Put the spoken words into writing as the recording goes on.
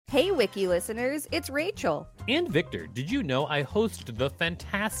Hey, Wiki listeners, it's Rachel. And Victor, did you know I host the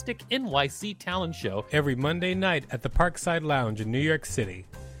fantastic NYC Talent Show every Monday night at the Parkside Lounge in New York City?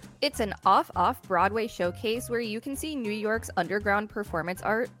 It's an off-Broadway showcase where you can see New York's underground performance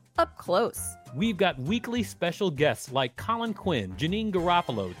art up close. We've got weekly special guests like Colin Quinn, Janine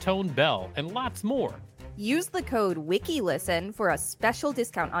Garofalo, Tone Bell, and lots more. Use the code WIKILISTEN for a special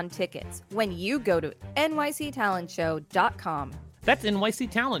discount on tickets when you go to nyctalentshow.com. That's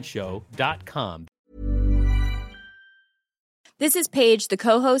nyctalentshow.com. This is Paige, the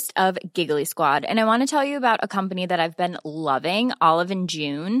co-host of Giggly Squad, and I want to tell you about a company that I've been loving, Olive &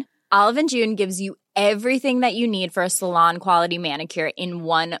 June. Olive & June gives you everything that you need for a salon-quality manicure in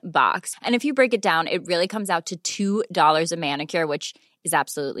one box. And if you break it down, it really comes out to $2 a manicure, which is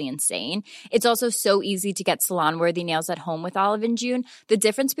absolutely insane. It's also so easy to get salon-worthy nails at home with Olive & June. The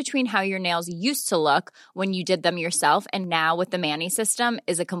difference between how your nails used to look when you did them yourself and now with the Mani system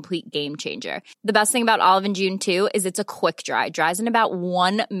is a complete game changer. The best thing about Olive & June, too, is it's a quick dry. Dries in about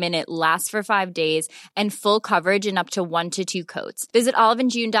 1 minute, lasts for 5 days, and full coverage in up to 1 to 2 coats. Visit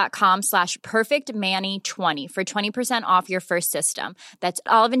oliveandjune.com/perfectmani20 for 20% off your first system. That's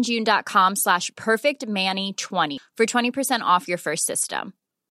oliveandjune.com/perfectmani20 for 20% off your first system.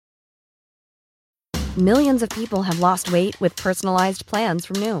 Millions of people have lost weight with personalized plans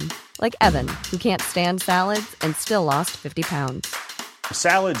from Noom. Like Evan, who can't stand salads and still lost 50 pounds.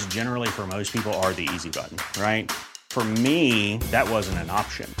 Salads generally for most people are the easy button, right? For me, that wasn't an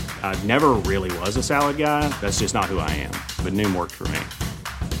option. I never really was a salad guy. That's just not who I am. But Noom worked for me.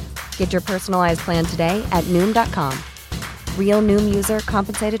 Get your personalized plan today at Noom.com. Real Noom user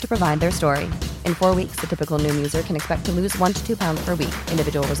compensated to provide their story. In 4 weeks, the typical Noom user can expect to lose 1 to 2 pounds per week.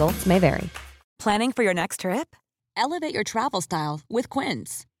 Individual results may vary. Planning for your next trip? Elevate your travel style with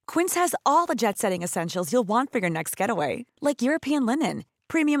Quince. Quince has all the jet-setting essentials you'll want for your next getaway, like European linen,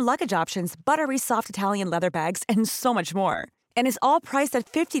 premium luggage options, buttery soft Italian leather bags, and so much more. And is all priced at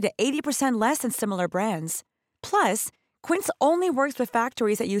 50 to 80% less than similar brands. Plus, Quince only works with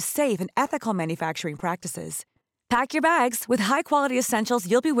factories that use safe and ethical manufacturing practices. Pack your bags with high-quality essentials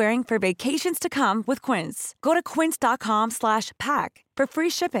you'll be wearing for vacations to come with Quince. Go to quince.com/pack for free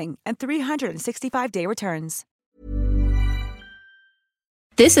shipping and 365-day returns.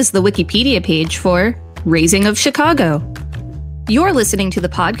 This is the Wikipedia page for Raising of Chicago. You're listening to the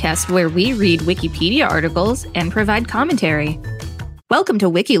podcast where we read Wikipedia articles and provide commentary. Welcome to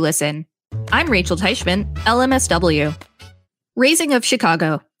WikiListen. I'm Rachel Teichman, LMSW. Raising of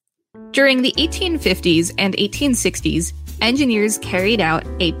Chicago. During the 1850s and 1860s, engineers carried out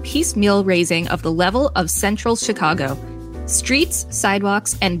a piecemeal raising of the level of central Chicago. Streets,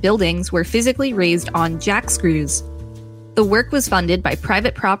 sidewalks, and buildings were physically raised on jack screws. The work was funded by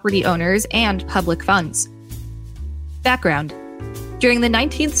private property owners and public funds. Background. During the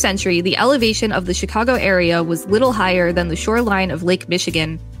 19th century, the elevation of the Chicago area was little higher than the shoreline of Lake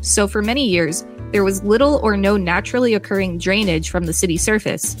Michigan, so for many years, there was little or no naturally occurring drainage from the city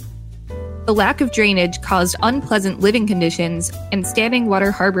surface. The lack of drainage caused unpleasant living conditions, and standing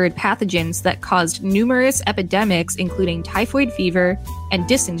water harbored pathogens that caused numerous epidemics, including typhoid fever and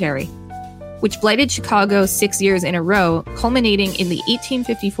dysentery, which blighted Chicago 6 years in a row, culminating in the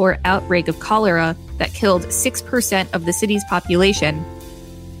 1854 outbreak of cholera that killed 6% of the city's population.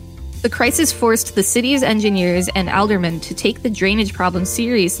 The crisis forced the city's engineers and aldermen to take the drainage problem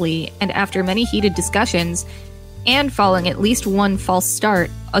seriously, and after many heated discussions, and following at least one false start,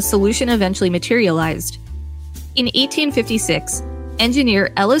 a solution eventually materialized. In 1856,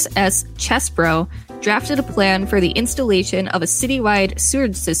 engineer Ellis S. Chesbrough drafted a plan for the installation of a citywide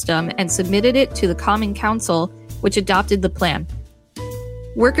sewage system and submitted it to the Common Council, which adopted the plan.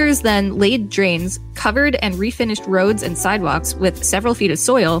 Workers then laid drains, covered and refinished roads and sidewalks with several feet of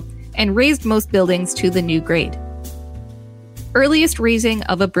soil, and raised most buildings to the new grade. Earliest raising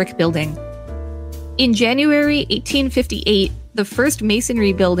of a brick building. In January 1858, the first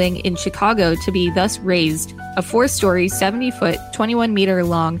masonry building in Chicago to be thus raised, a 4-story, 70-foot, 21-meter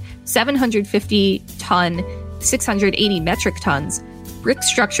long, 750-ton, 680 metric tons, brick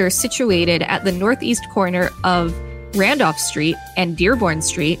structure situated at the northeast corner of Randolph Street and Dearborn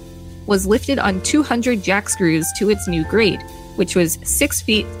Street, was lifted on 200 jack screws to its new grade, which was 6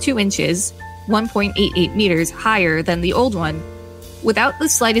 feet 2 inches, 1.88 meters higher than the old one, without the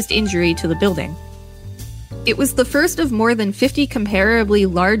slightest injury to the building. It was the first of more than 50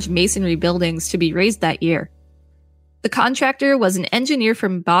 comparably large masonry buildings to be raised that year. The contractor was an engineer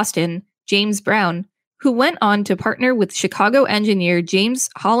from Boston, James Brown, who went on to partner with Chicago engineer James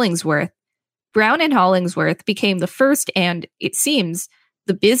Hollingsworth. Brown and Hollingsworth became the first and, it seems,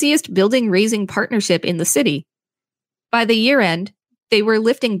 the busiest building raising partnership in the city. By the year end, They were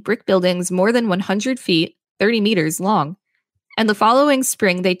lifting brick buildings more than 100 feet, 30 meters long. And the following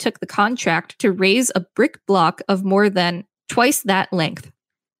spring, they took the contract to raise a brick block of more than twice that length.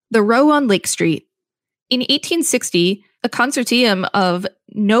 The Row on Lake Street. In 1860, a consortium of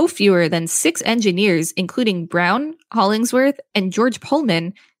no fewer than 6 engineers, including Brown, Hollingsworth, and George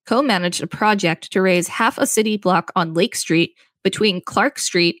Pullman, co-managed a project to raise half a city block on Lake Street between Clark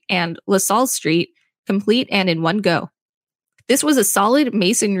Street and LaSalle Street, complete and in one go. This was a solid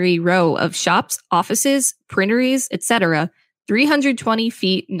masonry row of shops, offices, printeries, etc., 320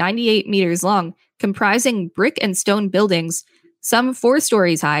 feet, 98 meters long, comprising brick and stone buildings, some 4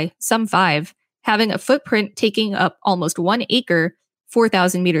 stories high, some 5, having a footprint taking up almost 1 acre,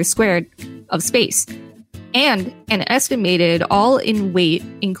 4,000 meters squared, of space, and an estimated all-in weight,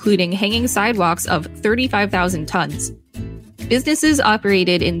 including hanging sidewalks, of 35,000 tons. Businesses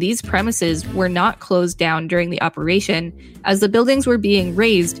operated in these premises were not closed down during the operation. As the buildings were being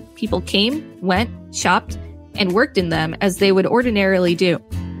raised, people came, went, shopped, and worked in them as they would ordinarily do.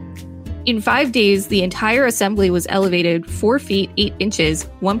 In 5 days, the entire assembly was elevated 4 feet 8 inches,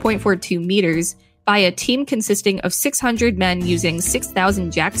 1.42 meters, by a team consisting of 600 men using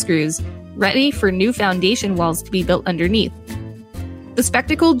 6,000 jack screws, ready for new foundation walls to be built underneath. The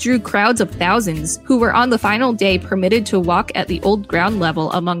spectacle drew crowds of thousands who were on the final day permitted to walk at the old ground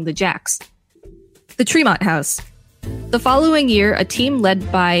level among the jacks. The Tremont House. The following year, a team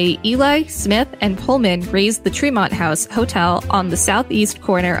led by Ely, Smith, and Pullman raised the Tremont House Hotel on the southeast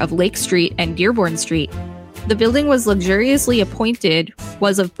corner of Lake Street and Dearborn Street. The building was luxuriously appointed,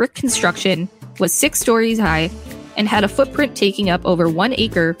 was of brick construction, was 6 stories high, and had a footprint taking up over 1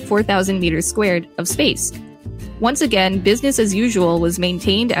 acre, 4,000 meters squared, of space. Once again, business as usual was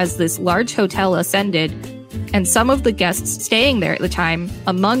maintained as this large hotel ascended, and some of the guests staying there at the time,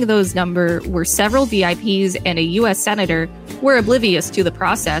 among those number were several VIPs and a U.S. senator, were oblivious to the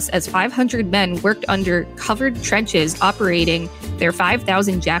process as 500 men worked under covered trenches operating their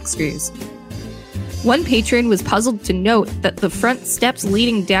 5,000 jack screws. One patron was puzzled to note that the front steps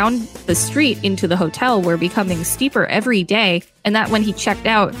leading down the street into the hotel were becoming steeper every day, and that when he checked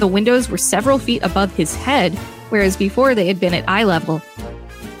out, the windows were several feet above his head, whereas before they had been at eye level.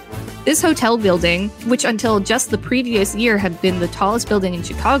 This hotel building, which until just the previous year had been the tallest building in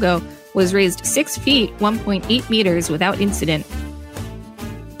Chicago, was raised 6 feet, 1.8 meters without incident.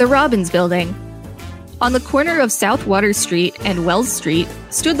 The Robbins Building. On the corner of South Water Street and Wells Street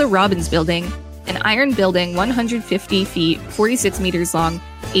stood the Robbins Building, an iron building 150 feet, 46 meters long,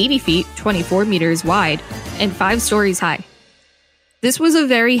 80 feet, 24 meters wide, and 5 stories high. This was a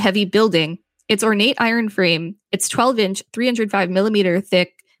very heavy building. Its ornate iron frame, its 12-inch, 305mm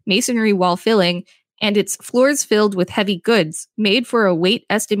thick masonry wall filling, and its floors filled with heavy goods, made for a weight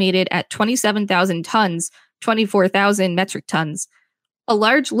estimated at 27,000 tons, 24,000 metric tons. A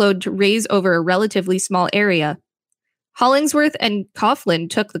large load to raise over a relatively small area. Hollingsworth and Coughlin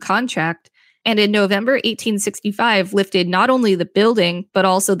took the contract, and in November 1865 lifted not only the building, but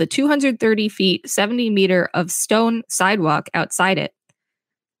also the 230 feet, 70 meter of stone sidewalk outside it.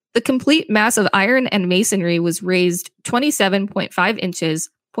 The complete mass of iron and masonry was raised 27.5 inches,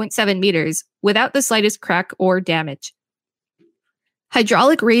 0.7 meters, without the slightest crack or damage.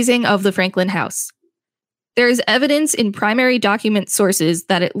 Hydraulic raising of the Franklin House. There is evidence in primary document sources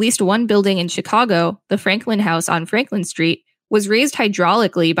that at least one building in Chicago, the Franklin House on Franklin Street, was raised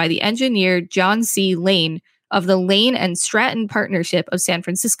hydraulically by the engineer John C. Lane of the Lane and Stratton Partnership of San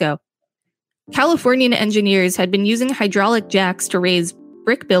Francisco. Californian engineers had been using hydraulic jacks to raise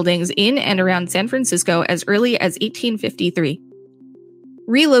brick buildings in and around San Francisco as early as 1853.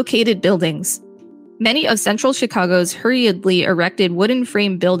 Relocated buildings. Many of central Chicago's hurriedly erected wooden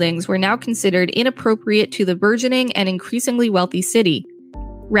frame buildings were now considered inappropriate to the burgeoning and increasingly wealthy city.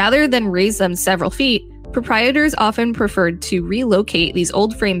 Rather than raise them several feet, proprietors often preferred to relocate these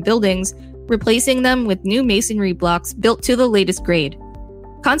old frame buildings, replacing them with new masonry blocks built to the latest grade.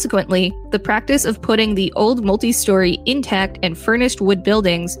 Consequently, the practice of putting the old multi-story intact and furnished wood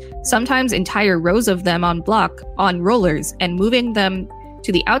buildings, sometimes entire rows of them on block, on rollers, and moving them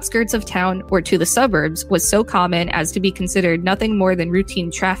to the outskirts of town or to the suburbs was so common as to be considered nothing more than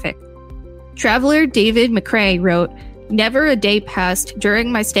routine traffic. Traveler David McCrae wrote, "Never a day passed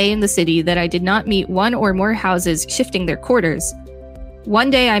during my stay in the city that I did not meet one or more houses shifting their quarters.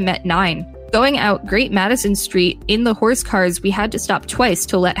 One day I met 9. Going out Great Madison Street in the horse cars, we had to stop twice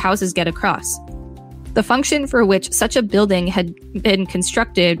to let houses get across. The function for which such a building had been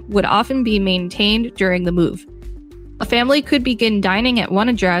constructed would often be maintained during the move. A family could begin dining at one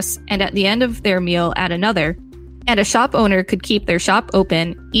address and at the end of their meal at another, and a shop owner could keep their shop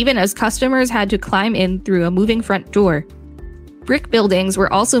open even as customers had to climb in through a moving front door. Brick buildings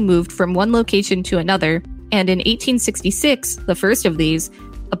were also moved from one location to another, and in 1866, the first of these,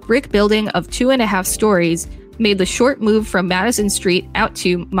 a brick building of 2.5 stories made the short move from Madison Street out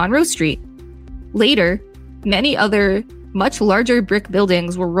to Monroe Street. Later, many other much larger brick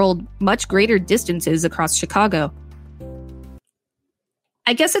buildings were rolled much greater distances across Chicago.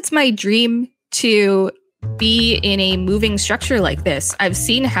 I guess it's my dream to be in a moving structure like this. I've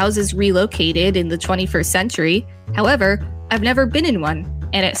seen houses relocated in the 21st century. However, I've never been in one,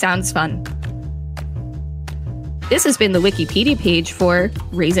 and it sounds fun. This has been the Wikipedia page for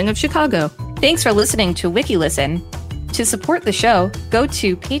Raising of Chicago. Thanks for listening to WikiListen. To support the show, go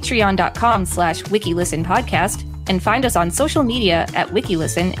to patreon.com/WikiListenPodcast and find us on social media at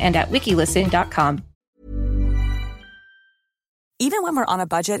WikiListen and at wikilisten.com. Even when we're on a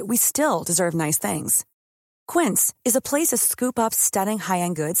budget, we still deserve nice things. Quince is a place to scoop up stunning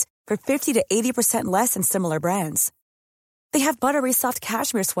high-end goods for 50 to 80% less than similar brands. They have buttery soft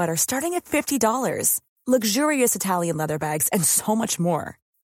cashmere sweaters starting at $50, luxurious Italian leather bags, and so much more.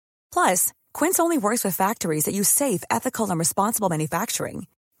 Plus, Quince only works with factories that use safe, ethical, and responsible manufacturing.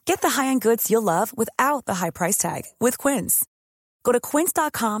 Get the high-end goods you'll love without the high price tag with Quince. Go to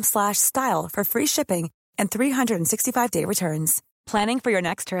quince.com/style for free shipping and 365-day returns. Planning for your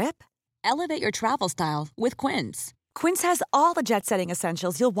next trip? Elevate your travel style with Quince. Quince has all the jet-setting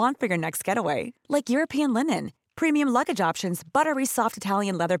essentials you'll want for your next getaway, like European linen, premium luggage options, buttery soft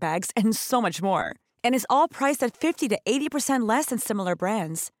Italian leather bags, and so much more. And is all priced at 50 to 80% less than similar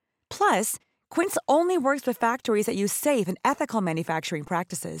brands. Plus, Quince only works with factories that use safe and ethical manufacturing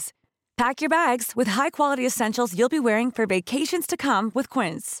practices. Pack your bags with high-quality essentials you'll be wearing for vacations to come with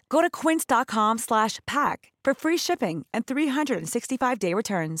Quince. Go to quince.com/pack for free shipping and 365-day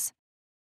returns.